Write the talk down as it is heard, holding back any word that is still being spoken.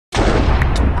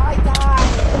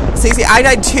Stacy, I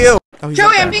died too. Oh,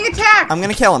 Joey, I'm being attacked. I'm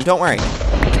gonna kill him. Don't worry.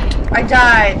 I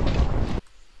died.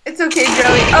 It's okay,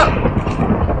 Joey. Oh,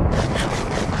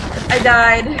 I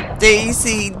died.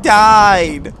 Stacy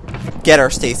died. Get her,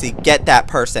 Stacy. Get that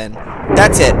person.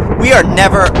 That's it. We are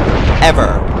never,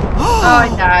 ever. Oh, I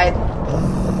died.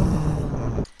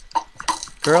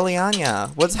 Girly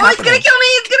Anya, what's Oh, happening? it's gonna kill me!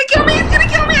 It's gonna kill me! It's gonna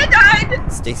kill me! I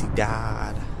died! Stacy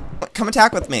died. Come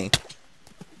attack with me.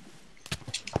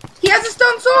 He has a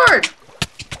stone sword!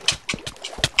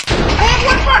 I have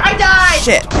one more! I died!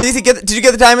 Shit. Stacy, did you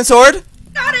get the diamond sword?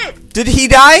 Got it! Did he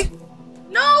die?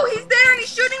 No, he's there and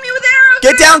he's shooting me with arrows!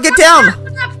 Get down, get down!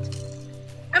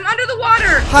 I'm under the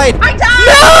water! Hide. I died!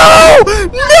 No!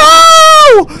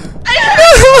 No! I No!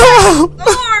 have a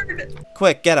sword!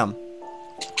 Quick, get him.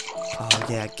 Oh,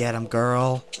 yeah, get him,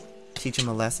 girl. Teach him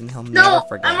a lesson he'll never No,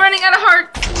 forget. I'm running out of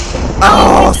heart.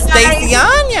 Oh, Stacy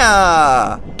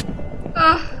Anya!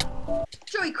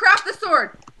 Joey, craft the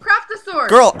sword! Craft the sword!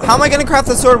 Girl, how am I gonna craft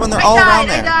the sword when they're all around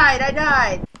there? I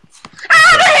died!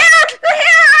 Ah, the hair! The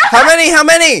hair! How many? How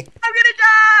many? I'm gonna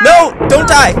die! No, don't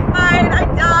die! I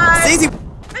died! Stacy!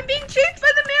 I'm being chased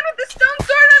by the man with the stone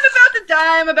sword! I'm about to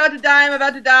die! I'm about to die! I'm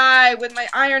about to die! With my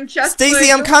iron chest plate.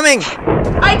 Stacy, I'm coming!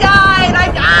 I died!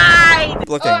 I died!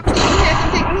 Looking. Oh, I'm taking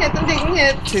hits! I'm taking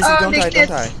hits! Stacy, Oh, don't die, I'm taking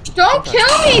don't hits. die. Don't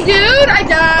kill me, dude! I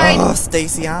died! Oh,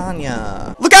 Stacy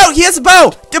Anya. Look out! He has a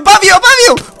bow! Above you! Above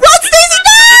you! Run, Stacy!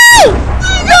 No!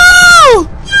 No!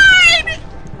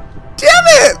 Damn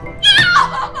it! No!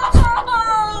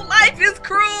 Life is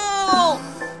cruel!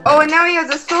 Oh, and now he has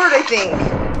a sword, I think.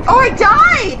 Oh, I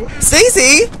died!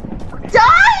 Stacy!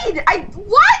 Died!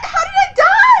 What? How did I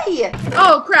die?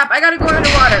 Oh, crap, I gotta go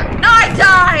underwater. No, I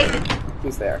died!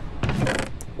 Who's there?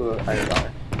 Who are you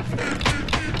going?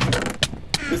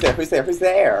 Who's there? Who's there? Who's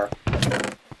there?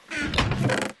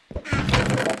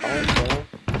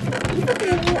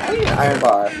 I need an iron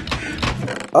bar.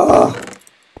 Ugh.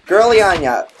 Girly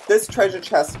Anya, this treasure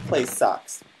chest place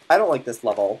sucks. I don't like this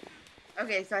level.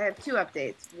 Okay, so I have two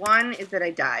updates. One is that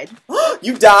I died.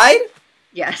 You died?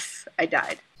 Yes, I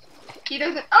died. He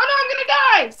doesn't. Oh no, I'm gonna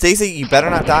die! Stacy, you better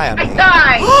not die on I me.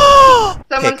 died!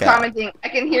 Someone's Kick out. commenting. I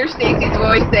can hear Stacy's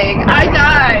voice saying, I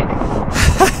died!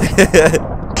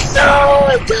 No,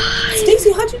 I died!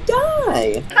 Stacy, how'd you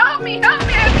die? Help me,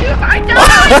 I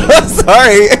died!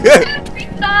 Sorry. Every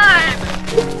time!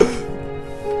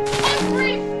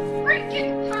 Every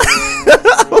freaking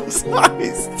time! I'm sorry,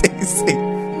 Stacy.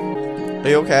 Are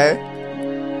you okay?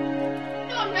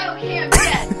 No, I'm not okay, I'm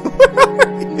dead! Where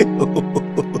are you?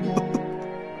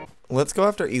 Let's go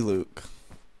after Luke.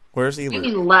 Where's Luke?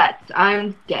 Let's.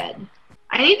 I'm dead.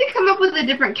 I need to come up with a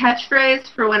different catchphrase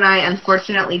for when I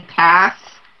unfortunately pass.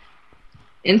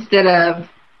 Instead of,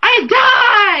 I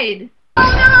died! Oh no,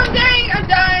 I'm dying!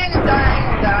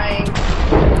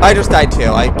 I just died too.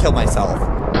 I killed myself.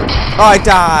 Oh, I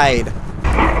died.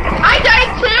 I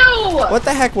died too! What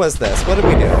the heck was this? What did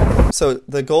we do? So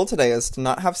the goal today is to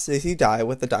not have Stacy die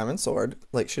with the diamond sword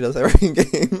like she does every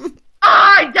game.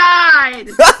 I died!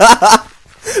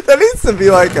 That needs to be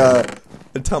like a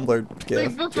Tumblr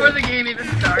gift. Like before the game even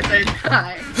starts, I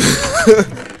die.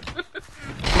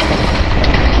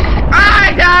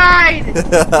 I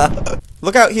died!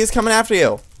 Look out, he's coming after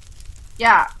you.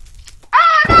 Yeah.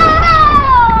 Oh no!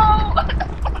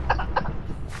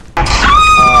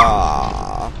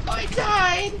 Aww. I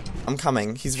died! I'm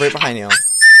coming. He's right behind you.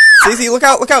 Stacy, look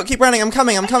out, keep running. I'm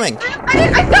coming. I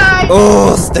died!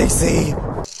 Oh, Stacy.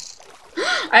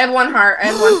 I have one heart. I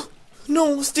have one.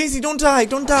 No, Stacy, don't die. I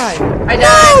died.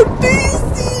 No,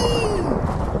 Stacy.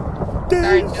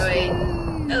 Sorry, Joey.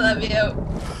 I love you.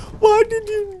 Why did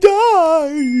you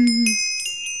die?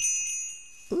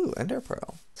 Ooh, Ender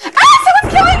Pearl. Ah!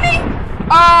 Someone's killing me!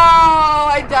 Oh,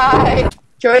 I died.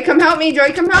 Joey, come help me.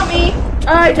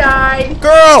 I died.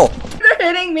 Girl! They're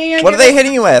hitting me. What are they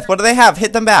hitting you with? What do they have?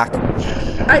 Hit them back.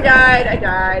 I died.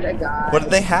 What do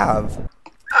they have?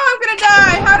 Oh, I'm gonna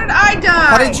die. How did I die?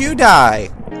 How did you die?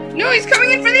 No, he's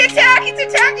coming in for the attack. He's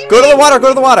attacking Go me. to the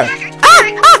water. I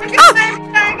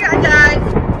died.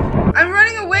 I'm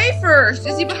running away first.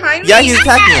 Is he behind me? Yeah, he's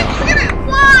attacking you. Look at it.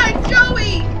 Fly,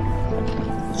 Joey.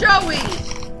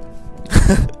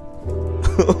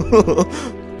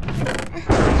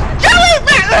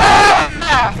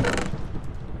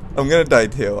 I'm gonna die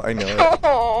too. I know it.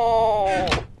 Oh.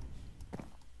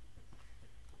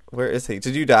 Where is he?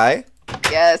 Did you die?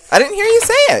 Yes. I didn't hear you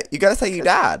say it. You gotta say you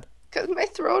died. Because my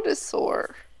throat is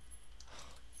sore.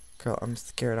 Girl, I'm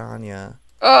scared on ya.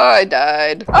 Oh, I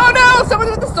died. Oh no!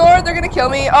 Someone's with the sword. They're gonna kill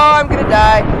me. Oh, I'm gonna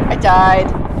die. I died.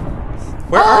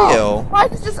 Where are you? Why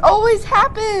does this always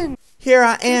happen? Here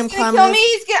I am climbing. Kill me.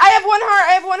 I have 1 heart.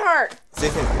 I have 1 heart.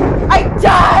 Stacy. I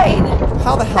died.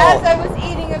 How the hell? As I was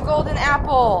eating a golden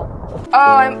apple.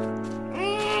 Oh,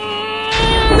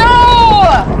 no!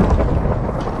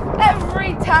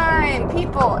 Every time,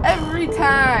 people. Every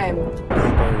time.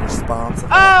 You're responsible.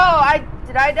 Oh,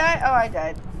 did I die? Oh, I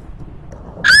died.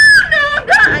 Oh, no, I'm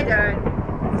done. I died.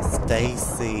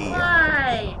 Stacy.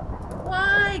 Why?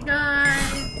 Why,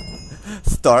 guys?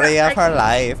 Story of her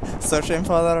life, searching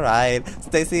for the ride.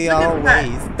 Stacy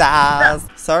always dies.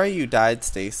 Sorry you died,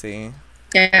 Stacy.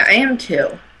 Yeah, I am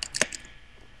too.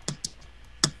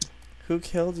 Who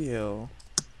killed you?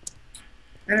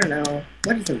 I don't know.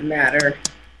 What does it matter?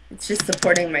 It's just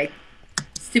supporting my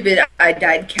stupid I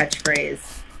died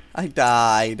catchphrase. I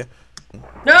died.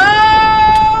 No!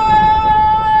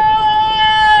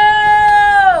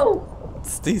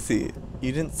 Stacy,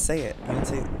 you didn't say it. You didn't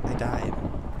say I died.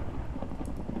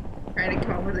 Trying to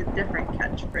come up with a different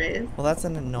catchphrase. Well, that's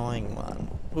an annoying one.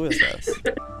 Who is this?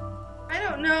 I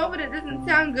don't know, but it doesn't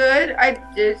sound good. I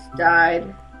just died.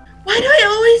 Why do I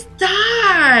always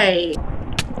die?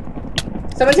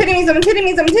 Someone's hitting me, someone's hitting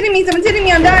me, someone's hitting me, someone's hitting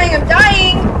me, I'm dying, I'm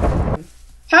dying!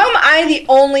 How am I the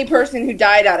only person who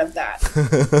died out of that?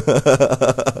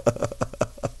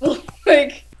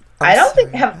 Like, I don't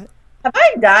think, have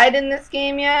I died in this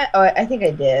game yet? Oh, I think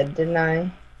I did, didn't I?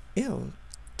 Ew,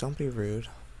 don't be rude.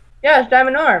 Yeah, it's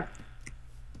Diamond Ore.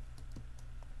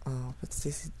 Oh, but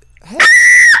Stacy. Hey.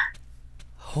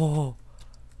 Oh.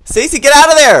 Stacy, get out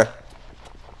of there!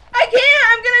 I can't,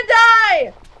 I'm gonna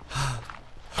die!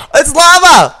 It's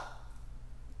lava!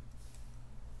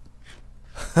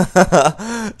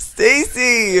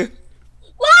 Stacy! Lava!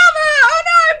 Oh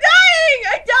no, I'm dying!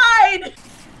 I died!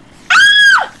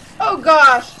 Ah! Oh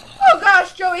gosh! Oh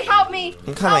gosh, Joey, help me!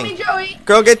 I'm coming. Help me, Joey!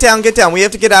 Girl, get down, get down. We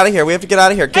have to get out of here. We have to get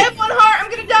out of here. I have 1 heart! I'm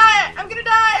gonna die! I'm gonna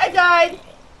die! I died!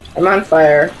 I'm on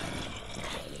fire.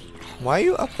 Why are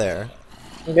you up there?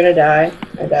 I'm gonna die.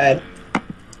 I died.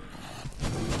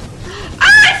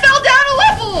 Ah! I fell down a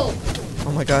level!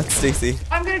 Oh my god, Stacy.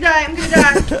 I'm gonna die. I'm gonna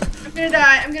die. I'm gonna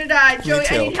die. I'm gonna die. Joey,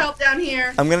 too. I need help down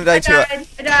here. I'm gonna die too. I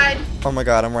died. Oh my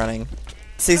god, I'm running.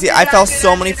 Stacy, I fell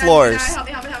so many floors. Help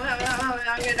me, help me, help me, help me, help me.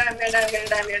 I'm gonna die. I'm gonna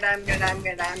die. I'm gonna die. I'm gonna die. I'm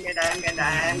gonna die. I'm gonna die. I'm gonna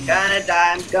die. I'm gonna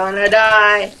die. I'm gonna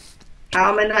die.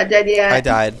 How am I not dead yet? I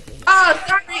died. Oh,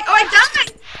 sorry. Oh, I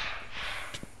died.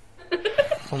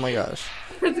 Oh my gosh.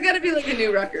 It's gotta be like a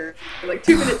new record. We're like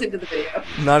 2 minutes into the video.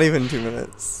 Not even 2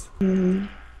 minutes.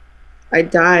 I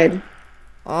died.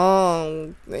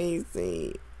 Oh,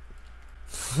 Stacy.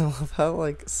 I love how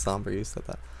like somber you said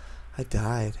that. I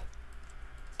died.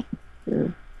 Yeah.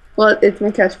 Well, it's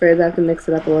my catchphrase. I have to mix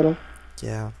it up a little.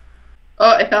 Yeah.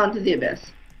 Oh, I fell into the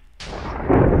abyss.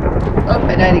 Oh,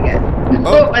 I died again.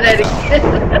 Oh. I died again.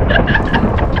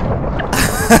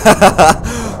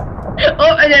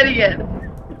 Oh, I died again.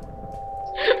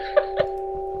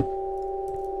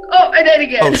 Oh, I died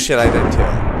again. Oh shit, I did too.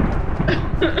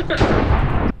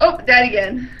 Oh, died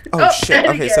again. Oh shit.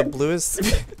 Okay, so again. blue is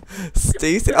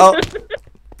Stacy. Oh.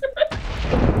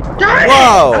 Darn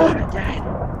Whoa. it! Oh, I died.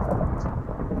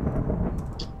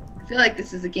 I feel like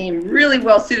this is a game really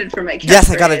well suited for my catchphrase. Yes,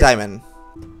 I got a diamond.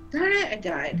 Darn it, I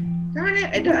died. Darn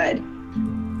it, I died.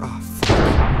 Oh,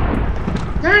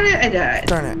 fuck. Darn it, I died.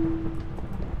 Darn it.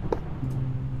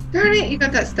 Darn it, you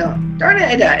got that stone. Darn it,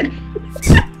 I died.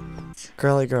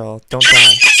 Girly girl, don't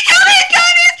die.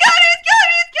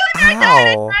 I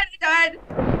Ow. died.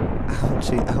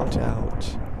 Ouchie, ouch,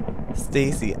 ouch.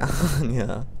 Stacy,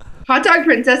 Anya. Hot Dog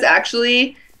Princess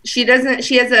actually, she has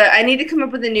a, I need to come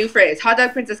up with a new phrase. Hot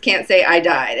Dog Princess can't say I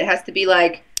died. It has to be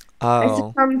like, I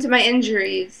succumbed to my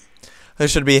injuries. There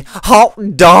should be hot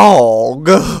dog.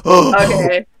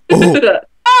 Okay.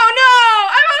 Oh no!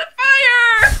 I'm on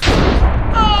fire!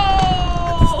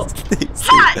 Oh! Stacy.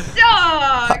 Hot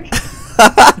dog!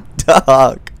 Hot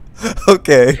dog.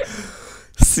 Okay.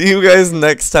 See you guys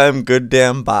next time. Good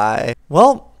damn bye.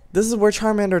 Well, this is where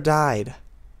Charmander died.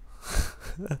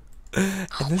 And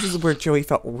this is where Joey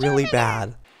felt really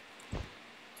bad.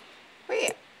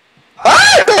 Wait.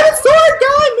 Ah! That sword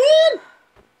guy, man!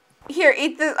 Here,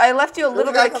 eat this. I left you a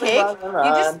little bit of cake. You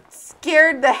just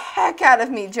scared the heck out of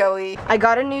me, Joey. I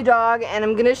got a new dog, and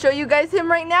I'm gonna show you guys him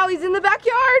right now. He's in the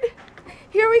backyard.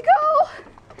 Here we go.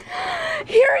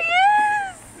 Here he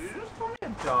is. Did you just call me a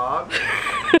dog?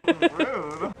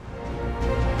 Rude.